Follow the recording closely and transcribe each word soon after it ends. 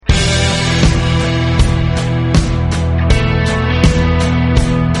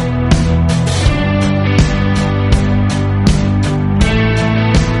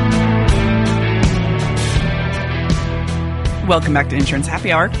Welcome back to Insurance Happy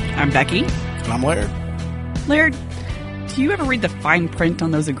Hour. I'm Becky. And I'm Laird. Laird, do you ever read the fine print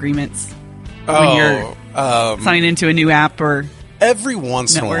on those agreements? When you're signing into a new app or every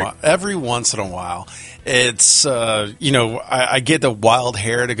once network? in a while. Every once in a while. It's, I get the wild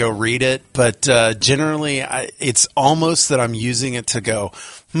hair to go read it, but generally it's almost that I'm using it to go,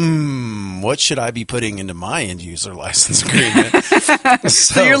 what should I be putting into my end user license agreement?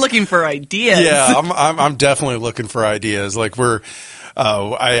 So you're looking for ideas. Yeah, I'm definitely looking for ideas. Like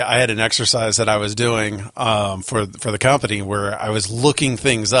I had an exercise that I was doing for the company where I was looking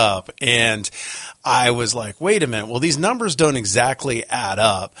things up, and I was like, wait a minute, well, these numbers don't exactly add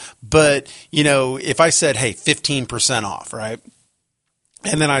up. But, if I said, hey, 15% off, right?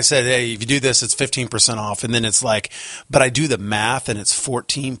 And then I said, hey, if you do this, it's 15% off. And then it's like, but I do the math and it's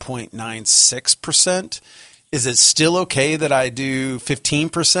 14.96%. Is it still okay that I do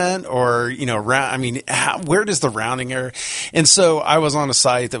 15% or, where does the rounding error? And so I was on a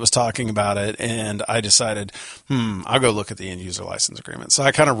site that was talking about it, and I decided, I'll go look at the end user license agreement. So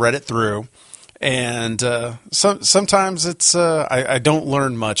I kind of read it through. And sometimes it's I don't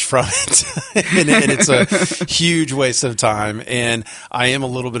learn much from it, and it's a huge waste of time. And I am a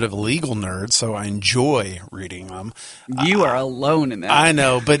little bit of a legal nerd, so I enjoy reading them. You are alone in that. I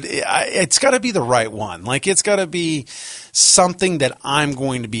know, but it's got to be the right one. Like, it's got to be something that I'm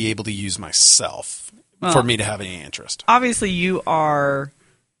going to be able to use myself for me to have any interest. Obviously, you are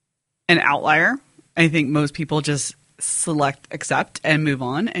an outlier. I think most people just select accept and move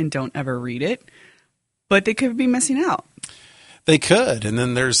on and don't ever read it, but they could be missing out. They could. And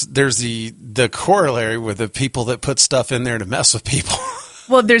then there's the corollary with the people that put stuff in there to mess with people.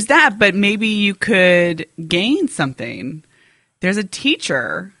 Well, there's that, but maybe you could gain something. There's a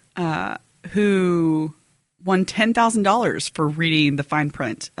teacher who won $10,000 for reading the fine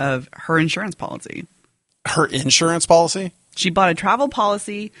print of her insurance policy. Her insurance policy? She bought a travel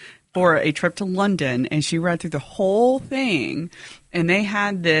policy for a trip to London, and she read through the whole thing, and they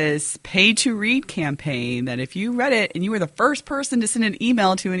had this pay-to-read campaign that if you read it and you were the first person to send an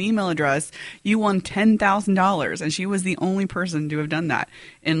email to an email address, you won $10,000, and she was the only person to have done that.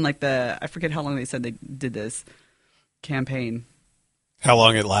 In I forget how long they said they did this campaign. How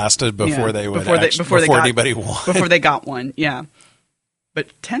long it lasted before anybody won. Before they got one, yeah. But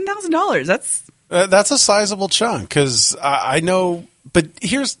 $10,000, that's a sizable chunk, because I know, but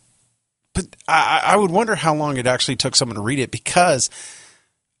I would wonder how long it actually took someone to read it, because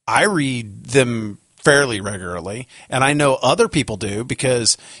I read them fairly regularly, and I know other people do,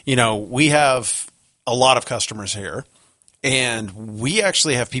 because, we have a lot of customers here, and we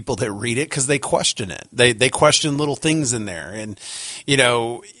actually have people that read it because they question it. They question little things in there, and,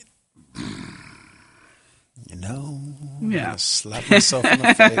 yeah. I slap myself in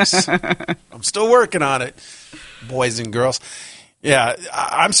the face. I'm still working on it, boys and girls. Yeah,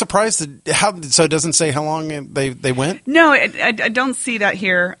 I'm surprised so it doesn't say how long they went? No, I don't see that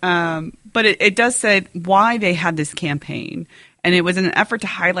here. But it does say why they had this campaign. And it was in an effort to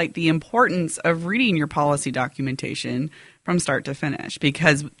highlight the importance of reading your policy documentation from start to finish.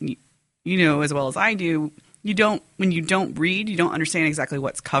 Because, as well as I do, when you don't read, you don't understand exactly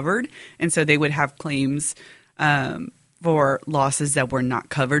what's covered. And so they would have claims for losses that were not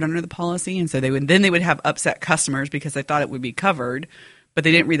covered under the policy. And so they would have upset customers because they thought it would be covered, but they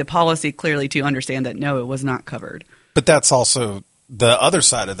didn't read the policy clearly to understand that, no, it was not covered. But that's also the other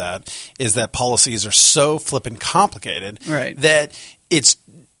side of that, is that policies are so flippin' complicated, right, that it's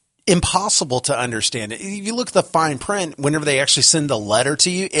impossible to understand it. If you look at the fine print, whenever they actually send a letter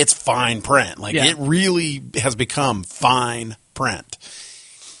to you, it's fine print. It really has become fine print.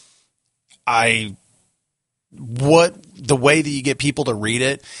 The way that you get people to read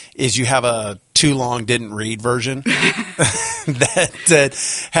it is you have a too long didn't read version that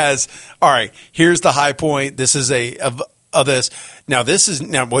has, all right, here's the high point. This is of this. Now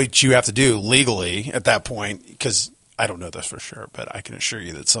what you have to do legally at that point, because I don't know this for sure, but I can assure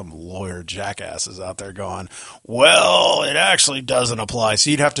you that some lawyer jackass is out there going, well, it actually doesn't apply.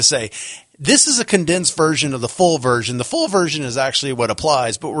 So you'd have to say, this is a condensed version of the full version. The full version is actually what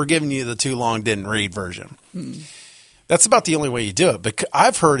applies, but we're giving you the too long didn't read version. That's about the only way you do it. But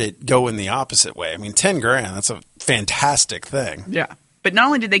I've heard it go in the opposite way. I mean, $10,000, that's a fantastic thing. Yeah. But not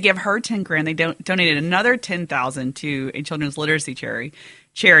only did they give her $10,000, they donated another $10,000 to a children's literacy charity,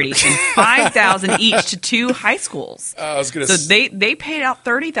 and $5,000 each to 2 high schools. They paid out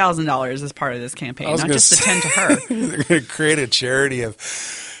 $30,000 as part of this campaign, not just the 10 to her. They're going to create a charity of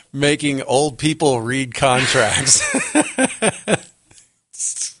making old people read contracts.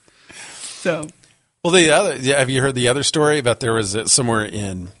 So, well, have you heard the other story about there was somewhere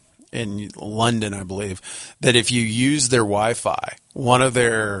in in London, I believe, that if you use their Wi-Fi, one of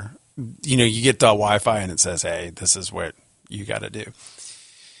their, you get the Wi-Fi and it says, hey, this is what you got to do.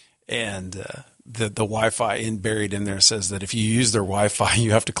 And the Wi-Fi buried in there says that if you use their Wi-Fi,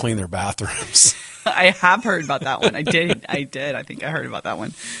 you have to clean their bathrooms. I have heard about that one. I did. I think I heard about that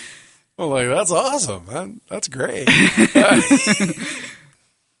one. Well, that's awesome. That's great.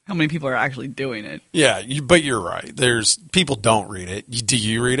 How many people are actually doing it? Yeah, but you're right. People don't read it. Do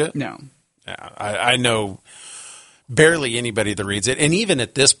you read it? No. Yeah, I know barely anybody that reads it. And even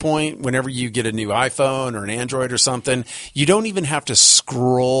at this point, whenever you get a new iPhone or an Android or something, you don't even have to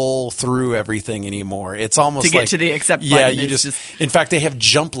scroll through everything anymore. It's almost to get like, to the accept button. Yeah, you just in fact, they have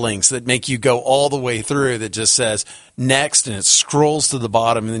jump links that make you go all the way through that just says next, and it scrolls to the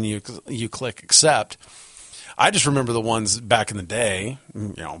bottom, and then you click accept. I just remember the ones back in the day,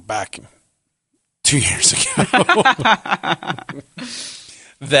 back 2 years ago,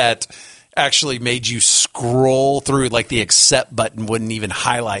 that actually made you scroll through, like the accept button wouldn't even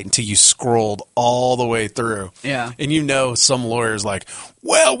highlight until you scrolled all the way through. Yeah. And some lawyers like,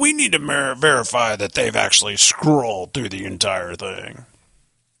 well, we need to verify that they've actually scrolled through the entire thing.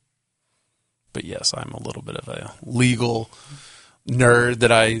 But yes, I'm a little bit of a legal nerd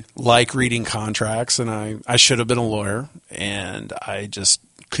that I like reading contracts, and I should have been a lawyer, and I just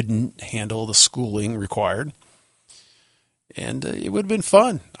couldn't handle the schooling required. And it would have been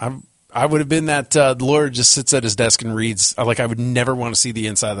fun. I would have been that lawyer just sits at his desk and reads. I would never want to see the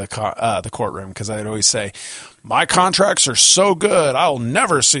inside of the courtroom, because I'd always say, my contracts are so good, I'll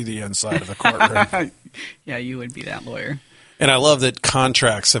never see the inside of the courtroom. Yeah, you would be that lawyer. And I love that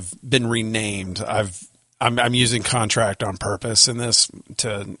contracts have been renamed. I'm using contract on purpose in this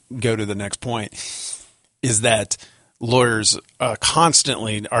to go to the next point, is that lawyers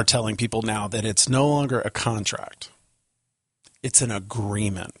constantly are telling people now that it's no longer a contract. It's an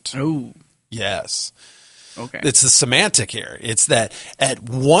agreement. Oh. Yes. Okay. It's the semantic here. It's that at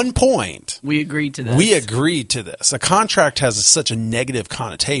one point we agreed to this. We agreed to this. A contract has such a negative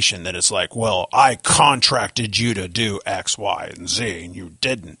connotation that it's like, well, I contracted you to do X, Y, and Z, and you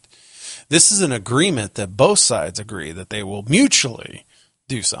didn't. This is an agreement that both sides agree that they will mutually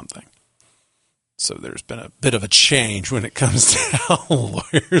do something. So there's been a bit of a change when it comes to how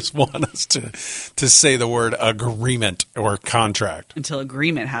lawyers want us to say the word agreement or contract. Until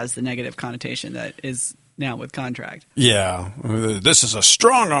agreement has the negative connotation that is now with contract. Yeah. This is a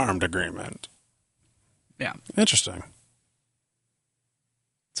strong-armed agreement. Yeah. Interesting.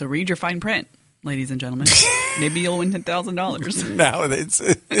 So read your fine print, ladies and gentlemen. Maybe you'll win $10,000. Now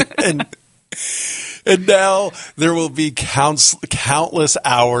and now there will be countless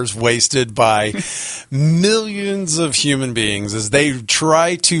hours wasted by millions of human beings as they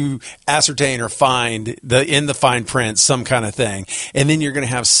try to ascertain or find in the fine print some kind of thing. And then you're going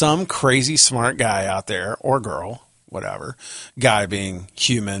to have some crazy smart guy out there, or girl, whatever, guy being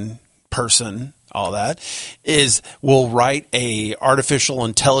human, person, all that, will write a artificial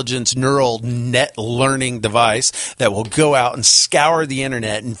intelligence neural net learning device that will go out and scour the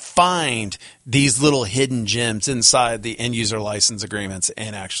internet and find these little hidden gems inside the end user license agreements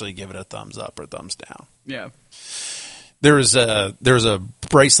and actually give it a thumbs up or thumbs down. Yeah. There was a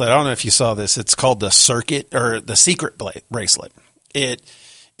bracelet. I don't know if you saw this. It's called the Secret bracelet. It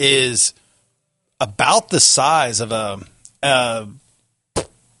is about the size of a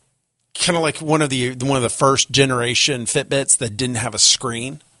kind of like one of the first generation Fitbits that didn't have a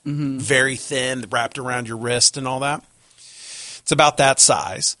screen, very thin, wrapped around your wrist and all that. It's about that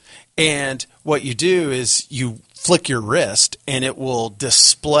size. And what you do is you flick your wrist and it will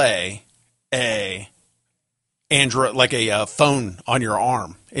display a Android, like a phone on your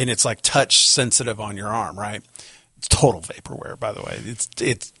arm. And it's like touch sensitive on your arm, right? It's total vaporware, by the way.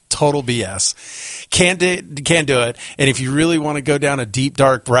 It's total BS. Can't do it. And if you really want to go down a deep,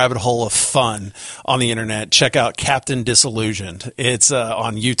 dark rabbit hole of fun on the internet, check out Captain Disillusioned. It's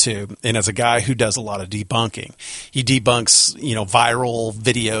on YouTube, and it's a guy who does a lot of debunking. He debunks, viral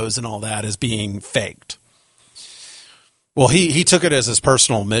videos and all that as being faked. Well, he took it as his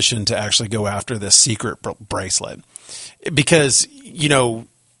personal mission to actually go after this secret bracelet because,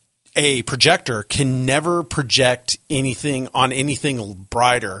 a projector can never project anything on anything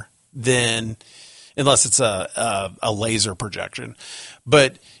brighter than, unless it's a laser projection.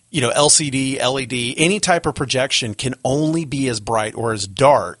 But, LCD, LED, any type of projection can only be as bright or as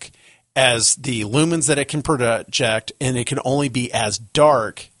dark as the lumens that it can project, and it can only be as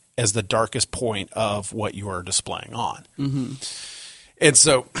dark as the darkest point of what you are displaying on. Mm-hmm. And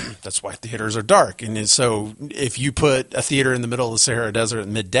so that's why theaters are dark. And so if you put a theater in the middle of the Sahara Desert at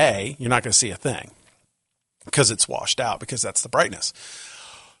midday, you're not going to see a thing because it's washed out, because that's the brightness.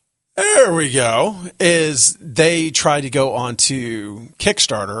 There we go. Is they tried to go onto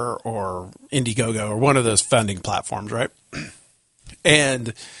Kickstarter or Indiegogo or one of those funding platforms, right?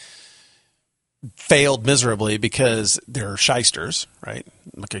 And failed miserably because they're shysters, right?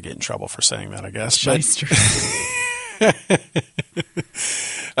 I'm not going to get in trouble for saying that, I guess. Shysters. They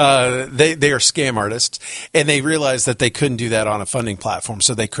are scam artists, and they realized that they couldn't do that on a funding platform,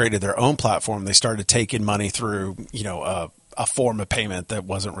 so they created their own platform. They started taking money through, a form of payment that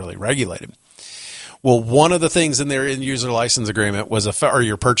wasn't really regulated. Well, one of the things in their end user license agreement was or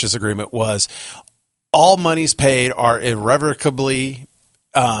your purchase agreement was all monies paid are irrevocably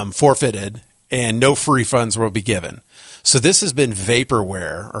forfeited, and no free funds will be given. So this has been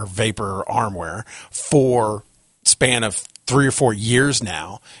vaporware or vapor armware for span of 3 or 4 years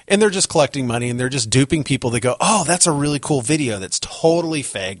now, and they're just collecting money and they're just duping people that go, oh, that's a really cool video that's totally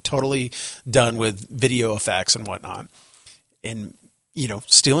fake, totally done with video effects and whatnot, and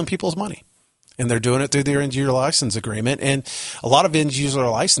stealing people's money. And they're doing it through their end user license agreement. And a lot of end user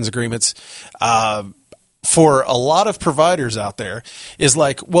license agreements for a lot of providers out there is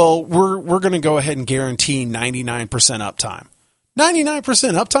like, well, we're going to go ahead and guarantee 99% uptime. 99%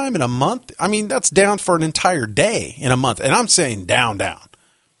 uptime in a month? I mean, that's down for an entire day in a month. And I'm saying down.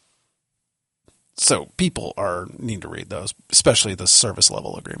 So people need to read those, especially the service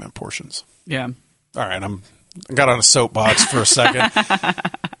level agreement portions. Yeah. All right. I got on a soapbox for a second.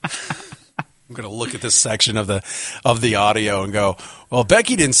 I'm going to look at this section of the audio and go, well,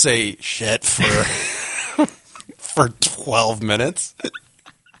 Becky didn't say shit for 12 minutes.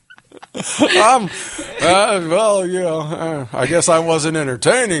 I guess I wasn't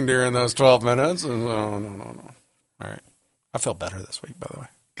entertaining during those 12 minutes. And, no. All right. I feel better this week, by the way.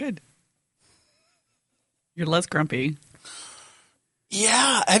 Good. You're less grumpy.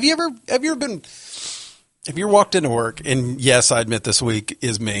 Yeah. Have you walked into work, and yes, I admit this week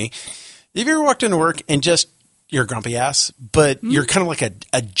is me. Have you ever walked into work and just you're a grumpy ass, but you're kind of like a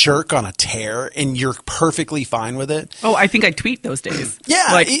jerk on a tear, and you're perfectly fine with it? Oh, I think I tweet those days. Yeah.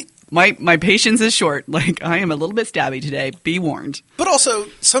 Like, my patience is short. Like, I am a little bit stabby today. Be warned. But also,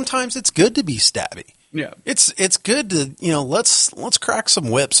 sometimes it's good to be stabby. Yeah. It's good to, let's crack some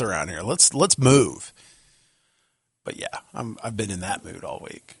whips around here. Let's move. But yeah, I've been in that mood all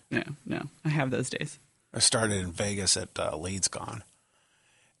week. Yeah, no, I have those days. I started in Vegas at LeadsCon,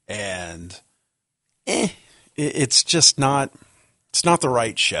 and it's just not the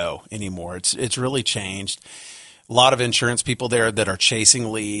right show anymore. It's really changed. A lot of insurance people there that are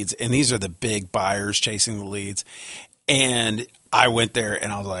chasing leads, and these are the big buyers chasing the leads. And I went there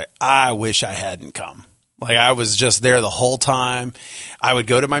and I was like, I wish I hadn't come. Like, I was just there the whole time. I would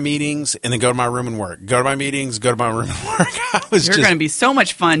go to my meetings and then go to my room and work. Go to my meetings, go to my room and work. You're going to be so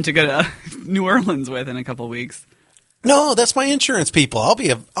much fun to go to New Orleans with in a couple of weeks. No, that's my insurance people. I'll be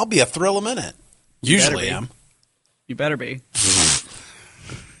a thrill a minute. Usually am. You better be.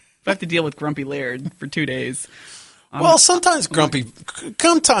 If I have to deal with Grumpy Laird for 2 days. Well, sometimes Grumpy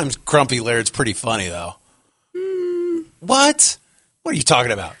Laird's pretty funny, though. What? What are you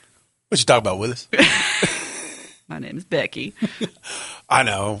talking about? What you talking about with us? My name is Becky. I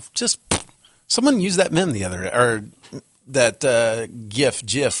know. Just someone used that meme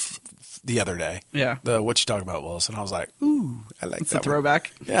GIF the other day. Yeah. What you talking about, Willis? And I was like, ooh, I like it's that. It's a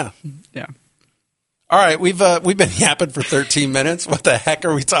throwback. Yeah. Yeah. All right, we've been yapping for 13 minutes. What the heck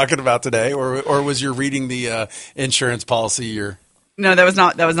are we talking about today? Or was you reading the insurance policy? No, that was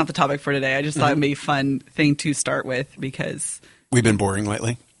not the topic for today. I just thought it'd be a fun thing to start with because we've been boring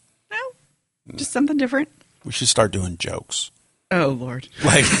lately. No, just something different. We should start doing jokes. Oh Lord!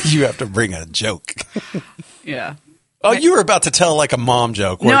 Like, you have to bring a joke. Yeah. Oh, you were about to tell like a mom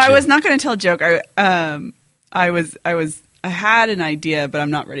joke. No, I was not going to tell a joke. I had an idea, but I'm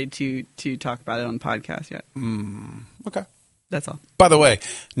not ready to talk about it on the podcast yet. Okay. That's all. By the way,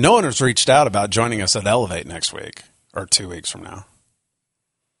 no one has reached out about joining us at Elevate next week or 2 weeks from now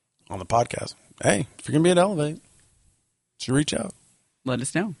on the podcast. Hey, if you're going to be at Elevate, you should reach out. Let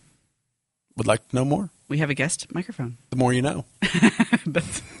us know. Would like to know more? We have a guest microphone. The more you know.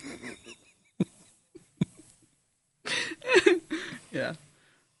 Yeah.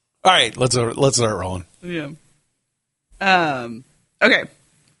 All right, let's start rolling. Yeah. Okay.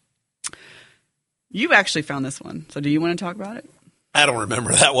 You actually found this one. So do you want to talk about it? I don't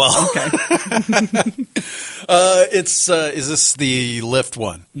remember that well. Okay. Is this the Lyft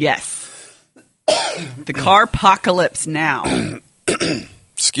one? Yes. The Carpocalypse now.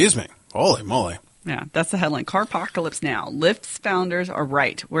 Excuse me. Holy moly. Yeah, that's the headline. Carpocalypse now. Lyft's founders are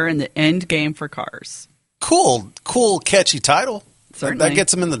right. We're in the end game for cars. Cool, catchy title. Certainly. That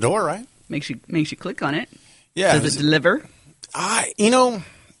gets them in the door, right? Makes you click on it. Yeah. Does it deliver?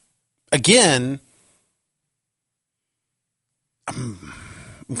 again, I'm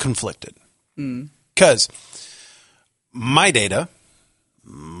conflicted because my data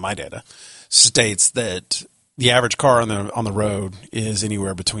states that the average car on the road is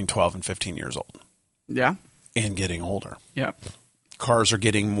anywhere between 12 and 15 years old. Yeah. And getting older. Yeah. Cars are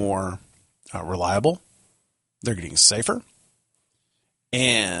getting more reliable. They're getting safer.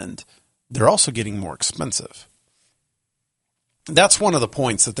 And they're also getting more expensive. That's one of the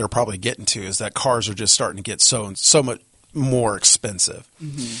points that they're probably getting to, is that cars are just starting to get so much more expensive.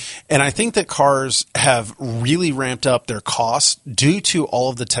 Mm-hmm. And I think that cars have really ramped up their costs due to all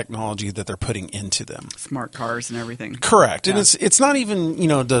of the technology that they're putting into them. Smart cars and everything. Correct. Yeah. And it's not even,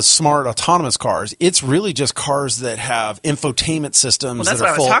 the smart autonomous cars. It's really just cars that have infotainment systems. Well, that's that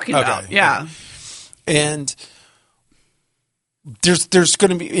are what I was talking about. Okay. Yeah. And there's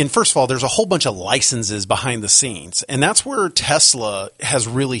going to be, and first of all, there's a whole bunch of licenses behind the scenes. And that's where Tesla has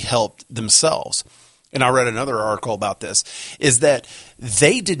really helped themselves. And I read another article about this, is that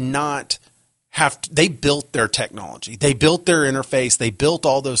they did not they built their technology. They built their interface. They built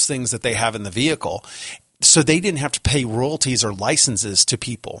all those things that they have in the vehicle. So they didn't have to pay royalties or licenses to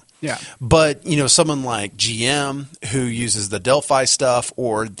people. Yeah. But, someone like GM who uses the Delphi stuff,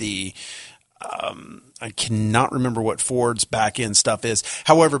 or the, I cannot remember what Ford's back-end stuff is.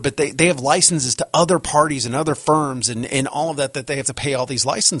 However, but they have licenses to other parties and other firms and all of that they have to pay all these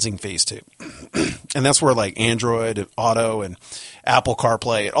licensing fees to. And that's where like Android Auto and Apple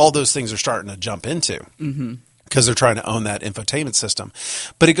CarPlay, all those things are starting to jump into. Mm-hmm. Because they're trying to own that infotainment system.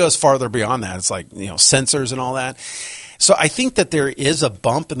 But it goes farther beyond that. It's like, sensors and all that. So I think that there is a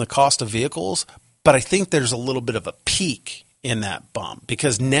bump in the cost of vehicles, but I think there's a little bit of a peak in that bump,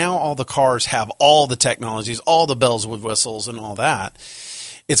 because now all the cars have all the technologies, all the bells with whistles and all that.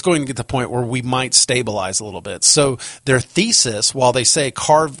 It's going to get to the point where we might stabilize a little bit. So their thesis, while they say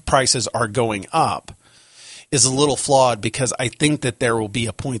car prices are going up, is a little flawed, because I think that there will be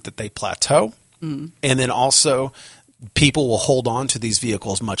a point that they plateau. And then also people will hold on to these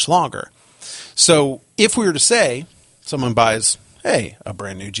vehicles much longer. So if we were to say someone buys, a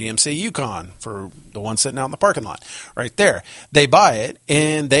brand new GMC Yukon, for the one sitting out in the parking lot right there, they buy it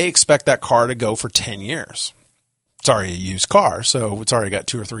and they expect that car to go for 10 years. It's already a used car, so it's already got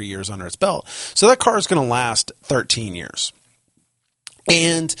 2 or 3 years under its belt. So that car is going to last 13 years.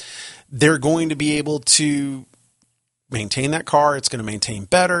 And they're going to be able to maintain that car. It's going to maintain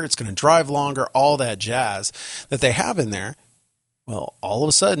better. It's going to drive longer, all that jazz that they have in there. Well, all of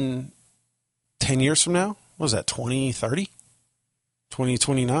a sudden, 10 years from now, what was that, 2030?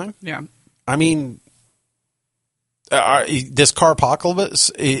 2029? Yeah. I mean, this car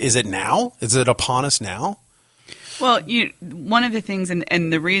apocalypse, is it now? Is it upon us now? Well, one of the things,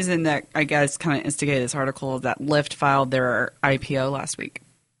 and the reason that I guess kind of instigated this article, is that Lyft filed their IPO last week.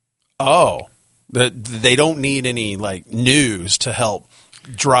 Oh. They don't need any news to help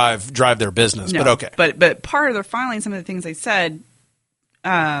drive their business, No, but okay. But part of their filing, some of the things they said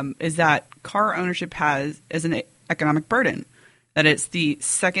is that car ownership is an economic burden, that it's the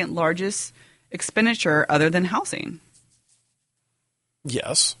second largest expenditure other than housing.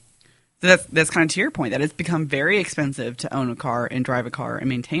 Yes. So that's kind of to your point, that it's become very expensive to own a car and drive a car and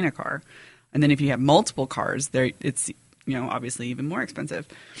maintain a car. And then if you have multiple cars, it's obviously even more expensive.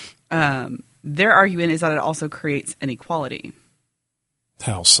 Their argument is that it also creates inequality.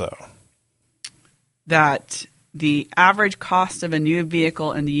 How so? That the average cost of a new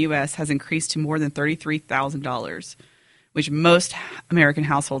vehicle in the U.S. has increased to more than $33,000, which most American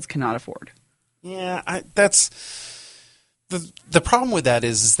households cannot afford. Yeah, that's the problem with that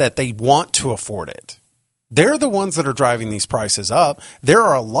is that they want to afford it. They're the ones that are driving these prices up. There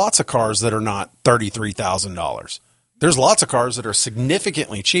are lots of cars that are not $33,000. There's lots of cars that are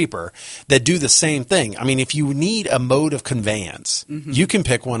significantly cheaper that do the same thing. I mean, if you need a mode of conveyance, you can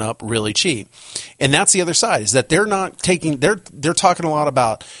pick one up really cheap. And that's the other side, is that they're not taking, they're talking a lot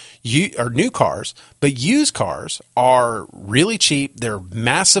about new cars, but used cars are really cheap. They're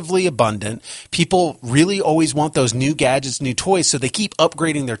massively abundant. People really always want those new gadgets, new toys, so they keep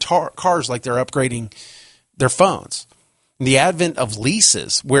upgrading their cars like they're upgrading their phones. The advent of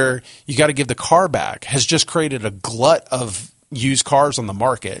leases, where you got to give the car back, has just created a glut of used cars on the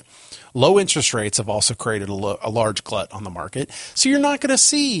market. Low interest rates have also created a large glut on the market. So you're not going to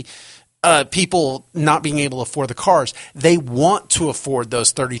see people not being able to afford the cars. They want to afford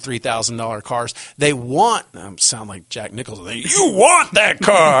those $33,000 cars. They want, I sound like Jack Nicholson, you want that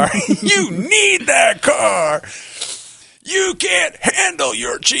car. You need that car. You can't handle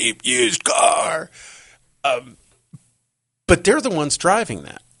your cheap used car. But they're the ones driving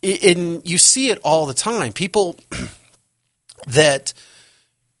that. And you see it all the time. People that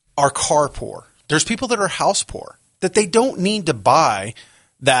are car poor. There's people that are house poor, that they don't need to buy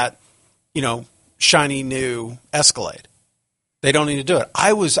that, shiny new Escalade. They don't need to do it.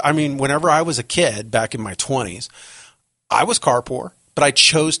 Whenever I was a kid back in my 20s, I was car poor, but I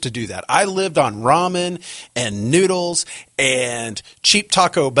chose to do that. I lived on ramen and noodles and cheap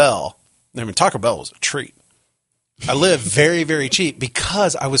Taco Bell. Taco Bell was a treat. I lived very, very cheap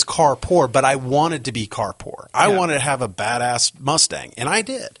because I was car poor, but I wanted to be car poor. I wanted to have a badass Mustang, and I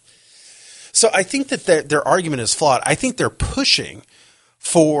did. So I think that their argument is flawed. I think they're pushing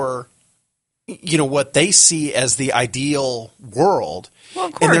for, what they see as the ideal world. Well,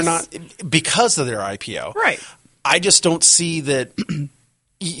 of course. And they're not, because of their IPO. Right. I just don't see that,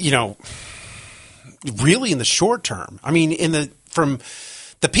 really in the short term. I mean, from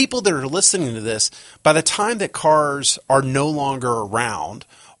the people that are listening to this, by the time that cars are no longer around,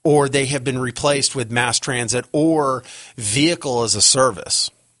 or they have been replaced with mass transit or vehicle as a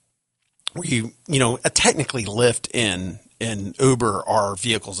service, where you technically Lyft and Uber are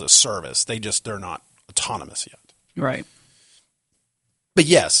vehicles as service. They're not autonomous yet. Right. But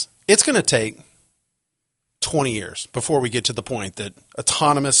yes, it's going to take 20 years before we get to the point that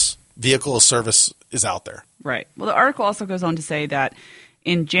autonomous vehicle as service is out there. Right. Well, the article also goes on to say that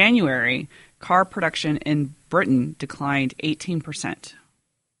in January, car production in Britain declined 18%.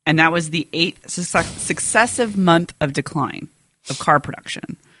 And that was the 8th successive month of decline of car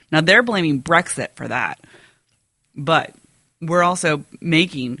production. Now, they're blaming Brexit for that. But we're also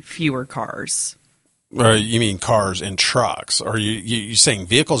making fewer cars. Or you mean cars and trucks? Or you saying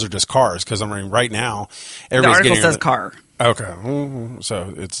vehicles or just cars? Because right now, the article says car. Okay.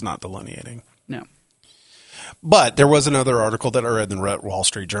 So it's not delineating. No. But there was another article that I read in the Wall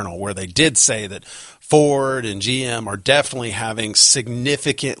Street Journal where they did say that Ford and GM are definitely having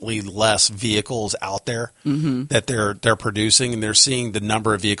significantly less vehicles out there that they're producing, and they're seeing the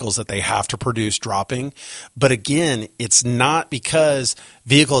number of vehicles that they have to produce dropping. But again, it's not because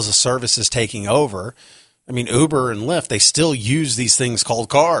vehicle as a service is taking over. I mean, Uber and Lyft, they still use these things called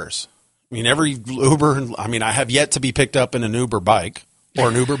cars. I mean, every Uber, I have yet to be picked up in an Uber bike or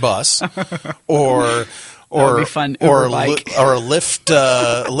an Uber bus or be fun, or a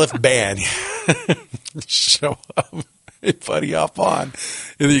Lyft band. Show up, hey buddy, hop on, and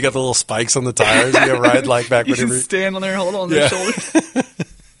then you got the little spikes on the tires. You ride like back you whenever can stand on there, hold on their shoulders.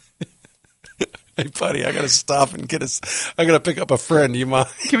 Hey buddy, I gotta stop and I gotta pick up a friend. Do you mind?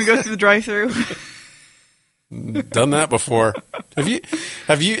 Can we go through the drive-through? Done that before. Have you?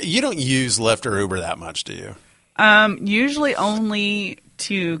 You don't use Lyft or Uber that much, do you? Usually only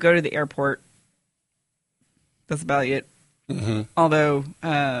to go to the airport. That's about it. Mm-hmm. Although,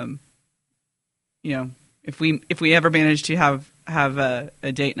 if we ever manage to have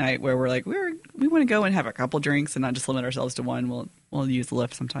a date night where we're like we want to go and have a couple drinks and not just limit ourselves to one, we'll use the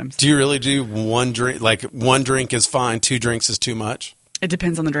Lyft sometimes. Do you really do one drink? Like one drink is fine, 2 drinks is too much? It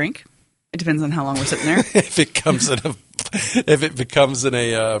depends on the drink. It depends on how long we're sitting there. If it comes in a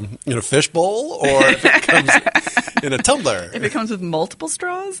fish bowl, or if it comes in a tumbler. If it comes with multiple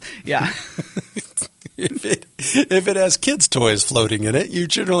straws, yeah. If it has kids' toys floating in it, you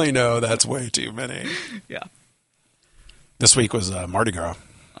generally know that's way too many. Yeah. This week was Mardi Gras.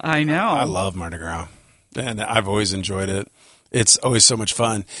 I know. I love Mardi Gras, and I've always enjoyed it. It's always so much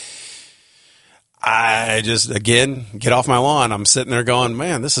fun. I just, again, get off my lawn. I'm sitting there going,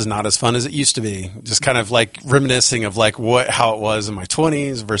 man, this is not as fun as it used to be. Just kind of like reminiscing of like how it was in my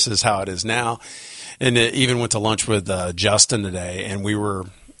 20s versus how it is now. And it even went to lunch with Justin today, and we were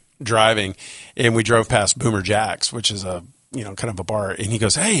driving, and we drove past Boomer Jack's, which is a kind of a bar. And he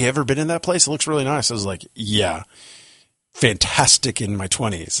goes, hey, you ever been in that place? It looks really nice. I was like, yeah, fantastic in my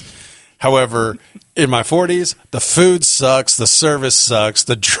 20s. However, in my 40s, the food sucks, the service sucks,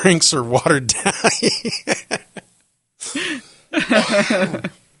 the drinks are watered down.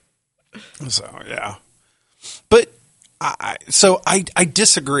 So, yeah. But I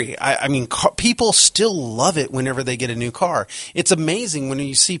disagree. I mean, people still love it whenever they get a new car. It's amazing when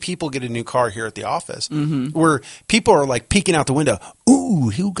you see people get a new car here at the office, where people are like peeking out the window.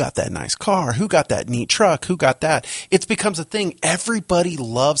 Ooh, who got that nice car? Who got that neat truck? Who got that? It becomes a thing. Everybody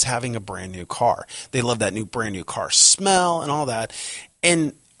loves having a brand new car. They love that brand new car smell and all that.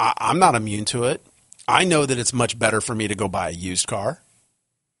 And I'm not immune to it. I know that it's much better for me to go buy a used car,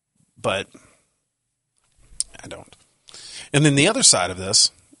 but I don't. And then the other side of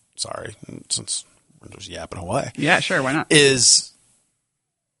this, sorry, since we're just yapping away. Yeah, sure, why not? Is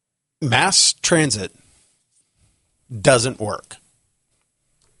mass transit doesn't work.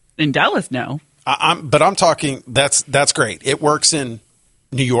 In Dallas, no. But I'm talking, that's great. It works in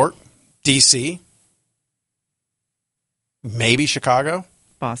New York, D.C., maybe Chicago.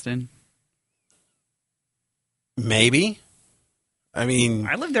 Boston. Maybe. I mean,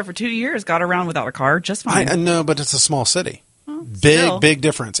 I lived there for 2 years, got around without a car just fine. I know, but it's a small city. Well, still. Big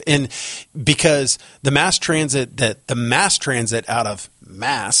difference. And because the mass transit out of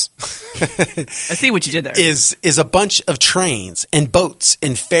Mass I see what you did there. is a bunch of trains and boats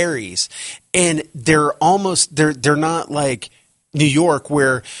and ferries, and they're not like New York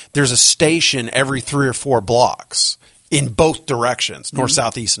where there's a station every 3 or 4 blocks in both directions, north,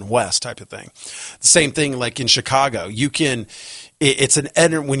 south, east, and west type of thing. The same thing like in Chicago. When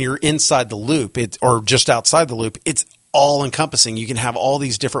you're inside the loop, or just outside the loop, it's all encompassing. You can have all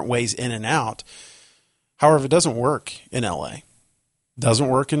these different ways in and out. However, it doesn't work in LA. Doesn't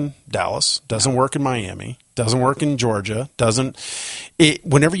work in Dallas. Doesn't work in Miami. Doesn't work in Georgia.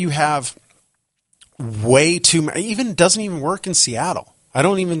 Whenever you have way too many, even doesn't even work in Seattle. I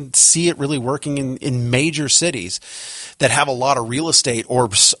don't even see it really working in major cities that have a lot of real estate or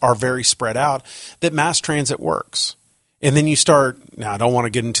are very spread out, that mass transit works. And then now I don't want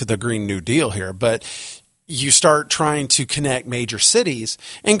to get into the Green New Deal here, but you start trying to connect major cities,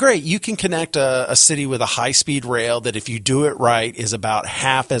 and great, you can connect a city with a high-speed rail that if you do it right is about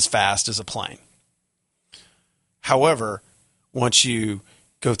half as fast as a plane. However, once you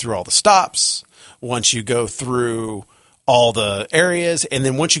go through all the stops, once you go through all the areas, and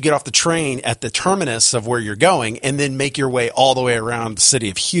then once you get off the train at the terminus of where you're going and then make your way all the way around the city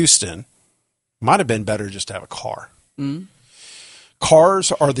of Houston, might have been better just to have a car. Mm.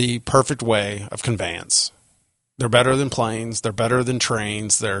 Cars are the perfect way of conveyance. They're better than planes. They're better than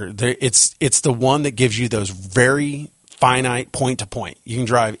trains. It's the one that gives you those very finite point to point. You can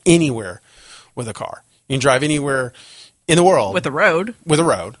drive anywhere with a car. You can drive anywhere in the world with a road.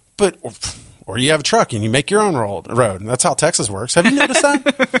 But or you have a truck and you make your own road. And that's how Texas works. Have you noticed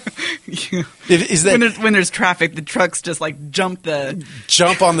that? Is that when there's traffic, the trucks just like jump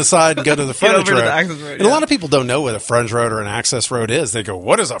on the side and go to the frontage road. And a lot of people don't know what a frontage road or an access road is. They go,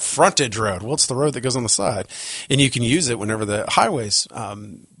 "What is a frontage road?" Well, it's the road that goes on the side, and you can use it whenever the highway's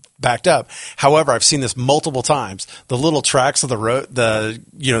backed up. However, I've seen this multiple times. The little tracks of the road,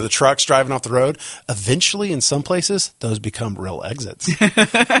 the trucks driving off the road, eventually in some places, those become real exits.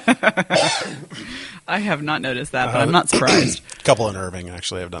 I have not noticed that, but I'm not surprised. A couple in Irving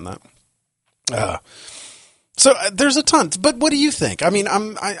actually have done that. So there's a ton. But what do you think? I mean,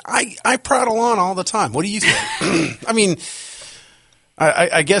 I prattle on all the time. What do you think? I mean,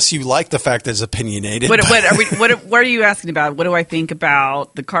 I guess you like the fact that it's opinionated. What are you asking about? What do I think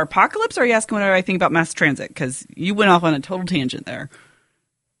about the car apocalypse? Or are you asking what do I think about mass transit? Because you went off on a total tangent there.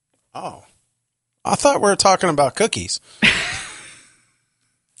 Oh, I thought we were talking about cookies.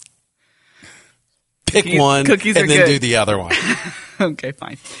 Pick one cookies and then good. do the other one. Okay,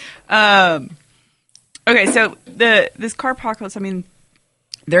 fine. Okay, so this car apocalypse, I mean,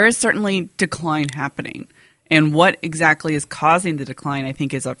 there is certainly decline happening. And what exactly is causing the decline, I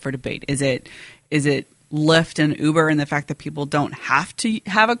think, is up for debate. Is it Lyft and Uber and the fact that people don't have to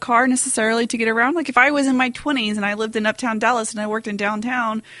have a car necessarily to get around? Like if I was in my 20s and I lived in uptown Dallas and I worked in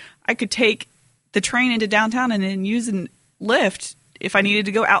downtown, I could take the train into downtown and then use a Lyft if I needed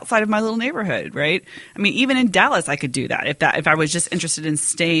to go outside of my little neighborhood, right? I mean, even in Dallas, I could do that if I was just interested in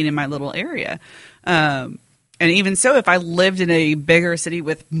staying in my little area. And even so, if I lived in a bigger city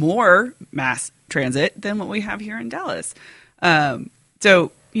with more mass transit than what we have here in Dallas.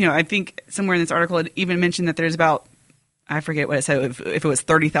 So, I think somewhere in this article it even mentioned that there's about, I forget what it said, if it was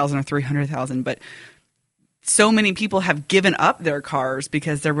 30,000 or 300,000, but so many people have given up their cars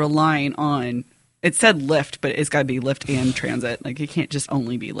because they're relying on, it said Lyft, but it's got to be Lyft and transit. Like it can't just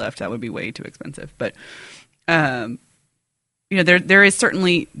only be Lyft. That would be way too expensive. But, there is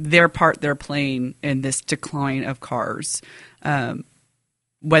certainly their part they're playing in this decline of cars.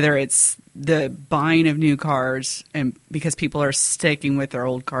 Whether it's the buying of new cars and because people are sticking with their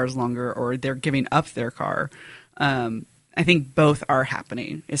old cars longer or they're giving up their car. I think both are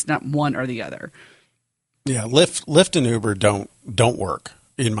happening. It's not one or the other. Yeah, Lyft and Uber don't work,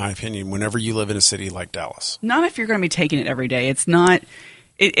 in my opinion, whenever you live in a city like Dallas. Not if you're going to be taking it every day. It's not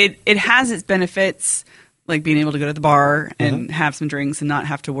it has its benefits, like being able to go to the bar and have some drinks and not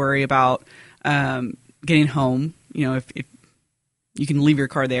have to worry about getting home. If you can leave your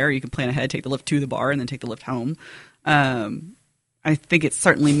car there, you can plan ahead, take the Lyft to the bar, and then take the Lyft home. I think it's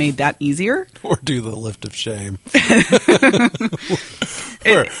certainly made that easier. Or do the Lyft of shame.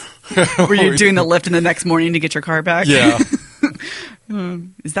 Were you doing the Lyft in the next morning to get your car back? Yeah.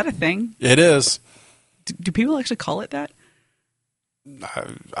 Is that a thing? It is. Do people actually call it that?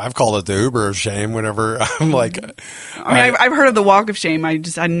 I've called it the Uber of shame whenever I'm like... I've heard of the walk of shame. I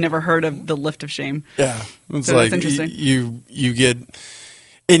never heard of the Lyft of shame. Yeah. It's so like that's interesting. You get...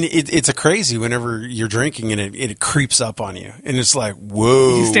 And it's a crazy whenever you're drinking and it creeps up on you, and it's like,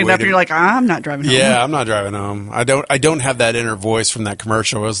 whoa. You stand up and you're like, I'm not driving home. Yeah, I'm not driving home. I don't have that inner voice from that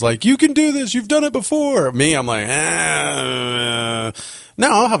commercial. It was like, you can do this. You've done it before. Me, I'm like, no,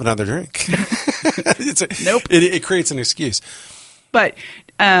 I'll have another drink. Nope. It creates an excuse. But,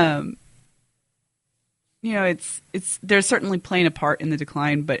 it's they're certainly playing a part in the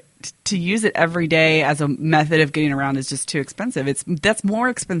decline, but to use it every day as a method of getting around is just too expensive. That's more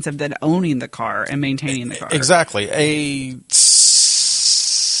expensive than owning the car and maintaining the car. Exactly. A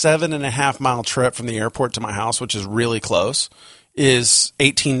 7.5 mile trip from the airport to my house, which is really close, is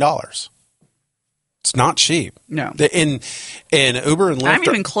 $18. It's not cheap. No. And Uber and Lyft. I'm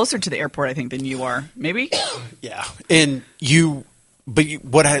even closer to the airport, I think, than you are. Maybe. Yeah.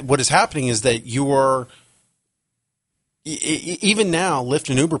 What is happening is that even now,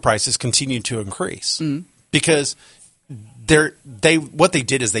 Lyft and Uber prices continue to increase because what they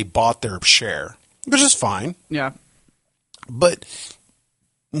did is they bought their share, which is fine. Yeah. But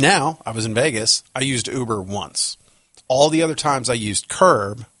now I was in Vegas. I used Uber once. All the other times I used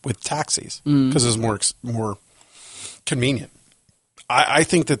Curb with taxis because it was more convenient. I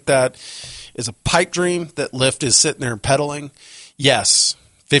think that is a pipe dream that Lyft is sitting there peddling. Yes,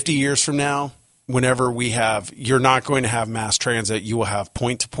 50 years from now, whenever you're not going to have mass transit, you will have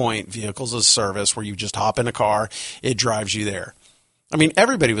point-to-point vehicles as service where you just hop in a car, it drives you there. I mean,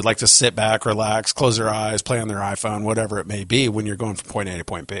 everybody would like to sit back, relax, close their eyes, play on their iPhone, whatever it may be when you're going from point A to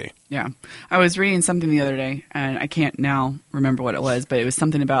point B. Yeah. I was reading something the other day, and I can't now remember what it was, but it was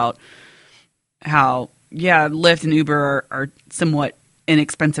something about how, Lyft and Uber are somewhat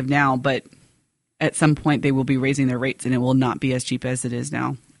inexpensive now, but at some point they will be raising their rates, and it will not be as cheap as it is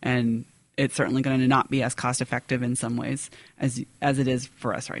now. And it's certainly going to not be as cost effective in some ways as it is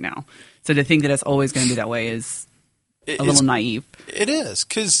for us right now. So to think that it's always going to be that way is a little naive. It is,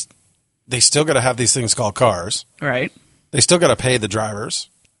 because they still got to have these things called cars. Right. They still got to pay the drivers.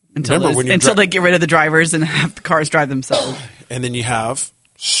 Until they get rid of the drivers and have the cars drive themselves. And then you have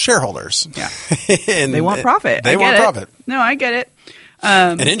shareholders. Yeah. And they want profit. They want profit. No, I get it.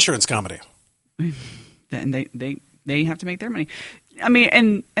 An insurance company. And they have to make their money. I mean,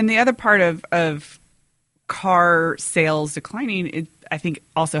 and the other part of car sales declining, I think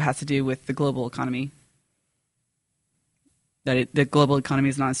also has to do with the global economy. The global economy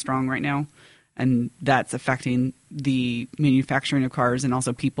is not as strong right now, and that's affecting the manufacturing of cars and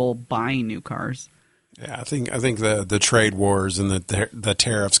also people buying new cars. Yeah, I think the trade wars and the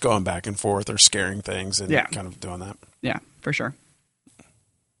tariffs going back and forth are scaring things and kind of doing that. Yeah, for sure.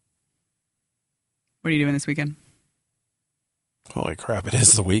 What are you doing this weekend? Holy crap, it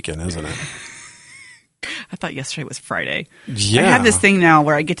is the weekend, isn't it? I thought yesterday was Friday. Yeah. I have this thing now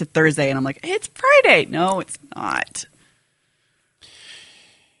where I get to Thursday and I'm like, it's Friday. No, it's not.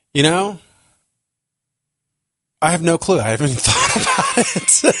 You know, I have no clue. I haven't thought about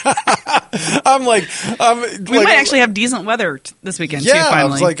it. We might actually have decent weather this weekend too,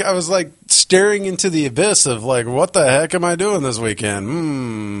 finally. I was like staring into the abyss of like, what the heck am I doing this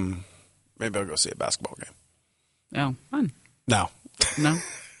weekend? Maybe I'll go see a basketball game. Oh, fun. No. No?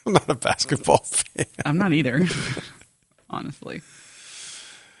 I'm not a basketball fan. I'm not either, honestly.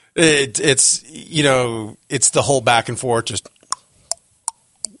 It's the whole back and forth.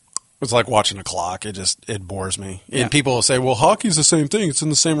 It's like watching a clock. It bores me. Yeah. And people will say, well, hockey's the same thing. It's in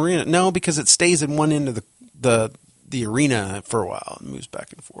the same arena. No, because it stays in one end of the arena for a while and moves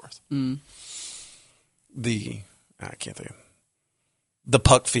back and forth. I can't think of it. The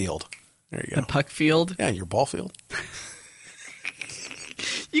puck field. There you go. The puck field? Yeah, your ball field.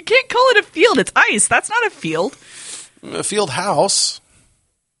 You can't call it a field. It's ice. That's not a field. A field house.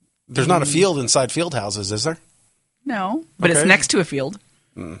 There's not a field inside field houses, is there? No, but it's next to a field.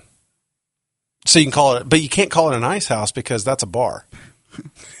 So you can call it, but you can't call it an ice house because that's a bar.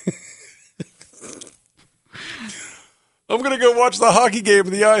 I'm going to go watch the hockey game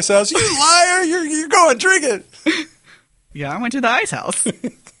in the ice house. You liar. You're going drink it. Yeah, I went to the ice house.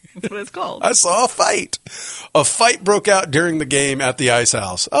 That's what it's called. I saw a fight. A fight broke out during the game at the ice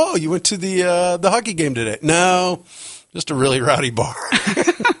house. Oh, you went to the hockey game today? No, just a really rowdy bar.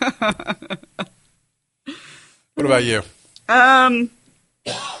 What about you?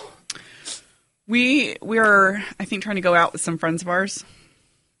 We are, I think, trying to go out with some friends of ours.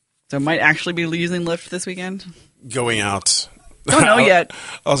 So might actually be using Lyft this weekend. Going out. Don't know yet.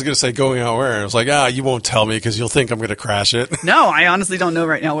 I was going to say going out where? I was like, you won't tell me because you'll think I'm going to crash it. No, I honestly don't know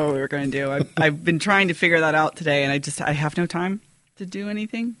right now what we were going to do. I've been trying to figure that out today, and I have no time to do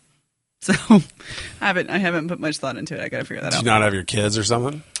anything. So I haven't put much thought into it. I got to figure that out. Do you not have your kids or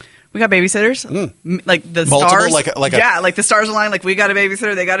something? We got babysitters. Like the Multiple, stars. like the stars align. Like we got a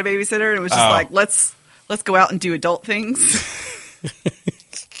babysitter, they got a babysitter. And it was just like, let's go out and do adult things.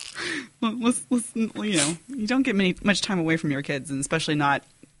 let's you don't get much time away from your kids, and especially not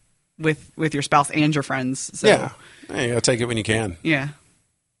with your spouse and your friends. So, yeah, you gotta take it when you can. Yeah,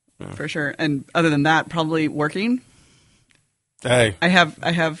 for sure. And other than that, probably working. Hey, I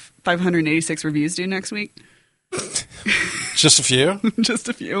have 586 reviews due next week. Just a few. Just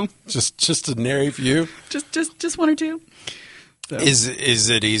a few. Just a nary few. Just one or two. So. Is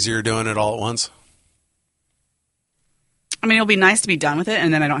it easier doing it all at once? I mean, it'll be nice to be done with it,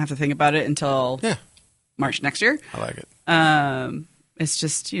 and then I don't have to think about it until March next year. I like it. It's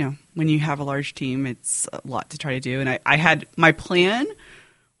just, when you have a large team, it's a lot to try to do. And I had my plan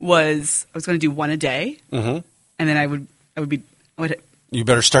was I was going to do one a day, and then I would You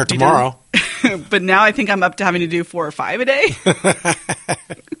better start tomorrow. But now I think I'm up to having to do 4 or 5 a day.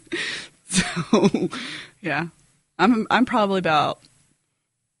 So, yeah, I'm probably about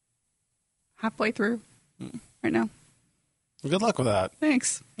halfway through right now. Good luck with that.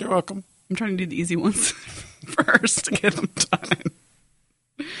 Thanks. You're welcome. I'm trying to do the easy ones first to get them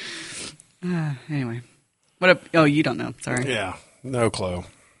done. Anyway, what up? Oh, you don't know. Sorry. Yeah, no clue. All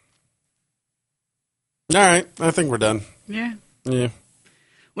right, I think we're done. Yeah. Yeah.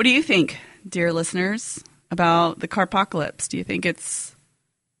 What do you think, dear listeners, about the carpocalypse? Do you think it's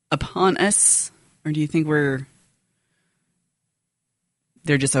upon us, or do you think they're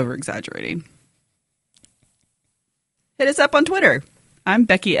just over-exaggerating? Hit us up on Twitter. I'm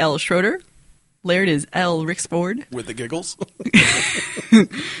Becky L. Schroeder. Laird is L. Rixford. With the giggles.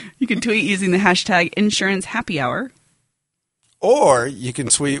 You can tweet using the hashtag InsuranceHappyHour. Or you can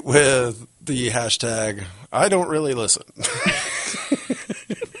tweet with the hashtag I don't really listen.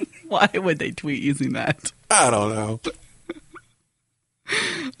 Why would they tweet using that? I don't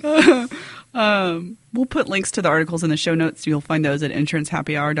know. We'll put links to the articles in the show notes. You'll find those at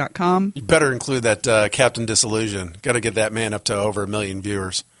insurancehappyhour.com. You better include that Captain Disillusion. Got to get that man up to over 1 million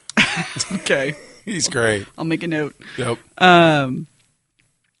viewers. Okay. He's great. I'll make a note. Yep. And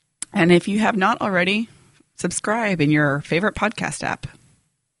if you have not already, subscribe in your favorite podcast app.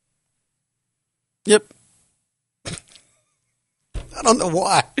 Yep. I don't know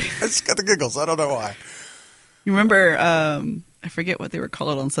why. I just got the giggles. I don't know why. You remember, I forget what they were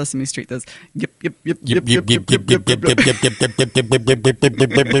called on Sesame Street. Those yep.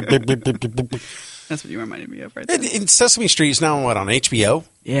 That's what you reminded me of right there. In Sesame Street is now on HBO?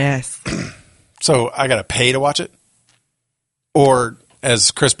 Yes. So I got to pay to watch it? Or,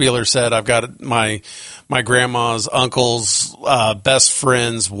 as Chris Beeler said, I've got my grandma's uncle's best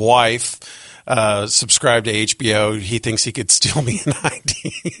friend's wife subscribed to HBO. He thinks he could steal me an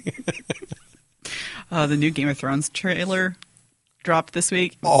ID. The new Game of Thrones trailer dropped this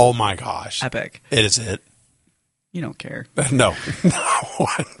week. Oh, my gosh. Epic. It is it. You don't care. No. Not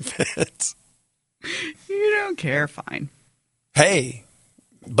one bit. You don't care. Fine. Hey,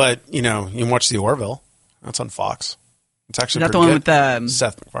 but, you can watch The Orville. That's on Fox. It's actually pretty good. Is that the one with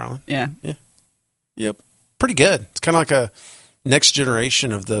Seth MacFarlane. Yeah. Yep. Pretty good. It's kind of like a next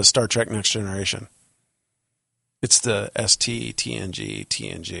generation of the Star Trek Next Generation. It's the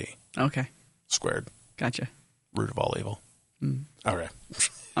STTNG Okay. squared. Gotcha. Root of all evil. Okay.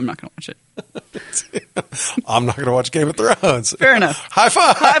 I'm not going to watch it. I'm not going to watch Game of Thrones. Fair enough. High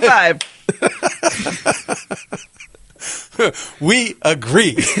five. High five. We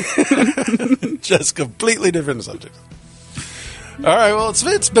agree. Just completely different subjects. All right. Well,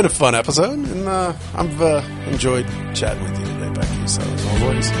 it's been a fun episode, and I've enjoyed chatting with you today, Becky. So as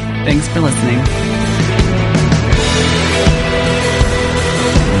always, thanks for listening.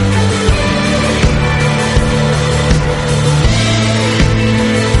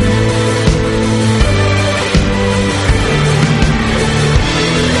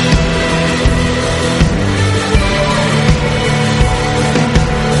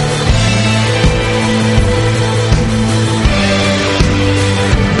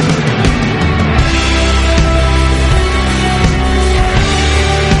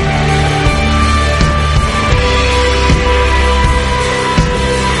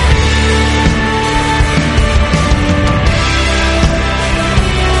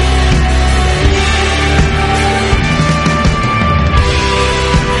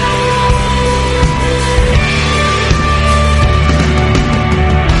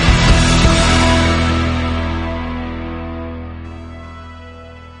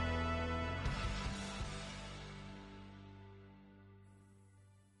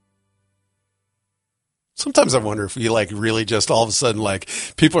 Sometimes I wonder if you really just all of a sudden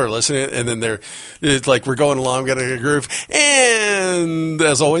people are listening and then it's like we're going along, getting a groove, and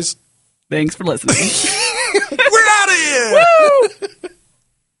as always, Thanks for listening. We're out of here. Woo!